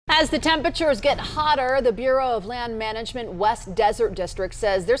As the temperatures get hotter, the Bureau of Land Management West Desert District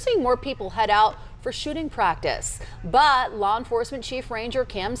says they're seeing more people head out for shooting practice. But Law Enforcement Chief Ranger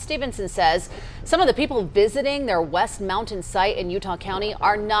Cam Stevenson says some of the people visiting their West Mountain site in Utah County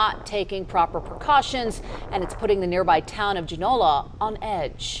are not taking proper precautions, and it's putting the nearby town of Genola on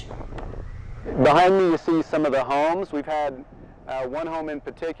edge. Behind me you see some of the homes. We've had one home in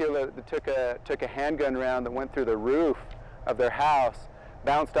particular that took a handgun round that went through the roof of their house,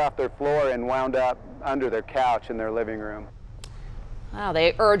 bounced off their floor and wound up under their couch in their living room. Wow,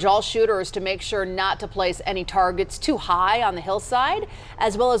 they urge all shooters to make sure not to place any targets too high on the hillside,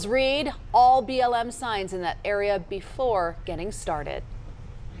 as well as read all BLM signs in that area before getting started.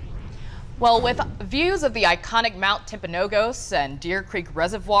 Well, with views of the iconic Mount Timpanogos and Deer Creek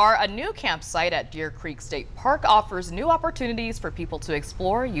Reservoir, a new campsite at Deer Creek State Park offers new opportunities for people to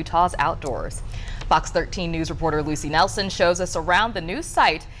explore Utah's outdoors. Fox 13 News reporter Lucy Nelson shows us around the new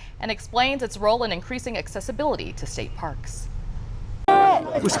site and explains its role in increasing accessibility to state parks.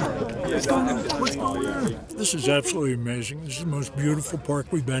 This is absolutely amazing. This is the most beautiful park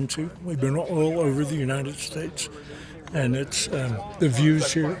we've been to. We've been all over the United States. And it's the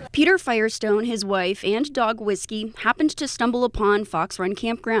views here. Peter Firestone, his wife, and dog Whiskey happened to stumble upon Fox Run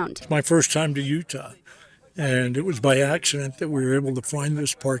Campground. It's my first time to Utah, and it was by accident that we were able to find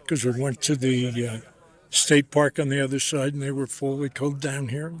this park because we went to the state park on the other side, and they were full. We called down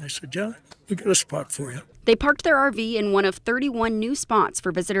here, and they said, yeah, we got a spot for you. They parked their RV in one of 31 new spots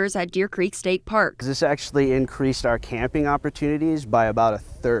for visitors at Deer Creek State Park. This actually increased our camping opportunities by about a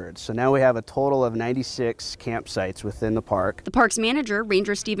third. So now we have a total of 96 campsites within the park. The park's manager,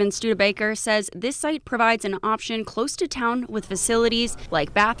 Ranger Steven Studebaker, says this site provides an option close to town with facilities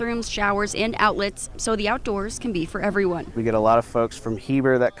like bathrooms, showers, and outlets, so the outdoors can be for everyone. We get a lot of folks from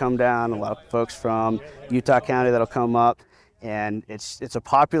Heber that come down, a lot of folks from Utah County that'll come up. And it's a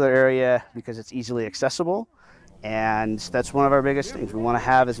popular area because it's easily accessible, and that's one of our biggest things. We want to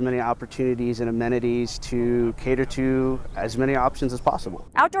have as many opportunities and amenities to cater to as many options as possible.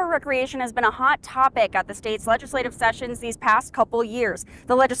 Outdoor recreation has been a hot topic at the state's legislative sessions these past couple years.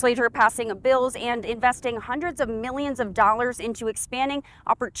 The legislature passing bills and investing hundreds of millions of dollars into expanding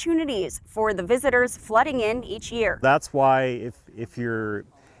opportunities for the visitors flooding in each year. That's why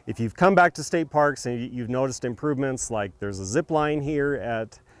if you've come back to state parks and you've noticed improvements, like there's a zip line here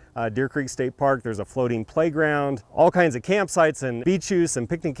at Deer Creek State Park, there's a floating playground, all kinds of campsites and beach use and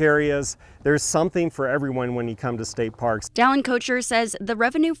picnic areas. There's something for everyone when you come to state parks. Dallin Kocher says the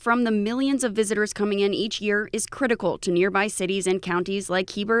revenue from the millions of visitors coming in each year is critical to nearby cities and counties like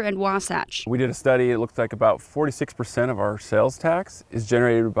Heber and Wasatch. We did a study, it looks like about 46% of our sales tax is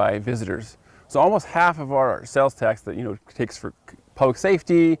generated by visitors. So almost half of our sales tax that takes for public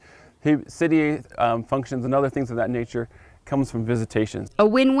safety, city functions and other things of that nature comes from visitations. A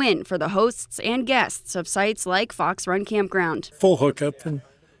win-win for the hosts and guests of sites like Fox Run Campground. Full hookup, and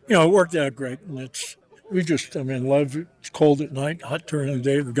it worked out great. And love it. It's cold at night, hot during the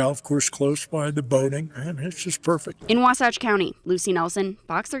day, the golf course close by, the boating, and it's just perfect. In Wasatch County, Lucy Nelson,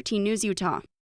 Fox 13 News, Utah.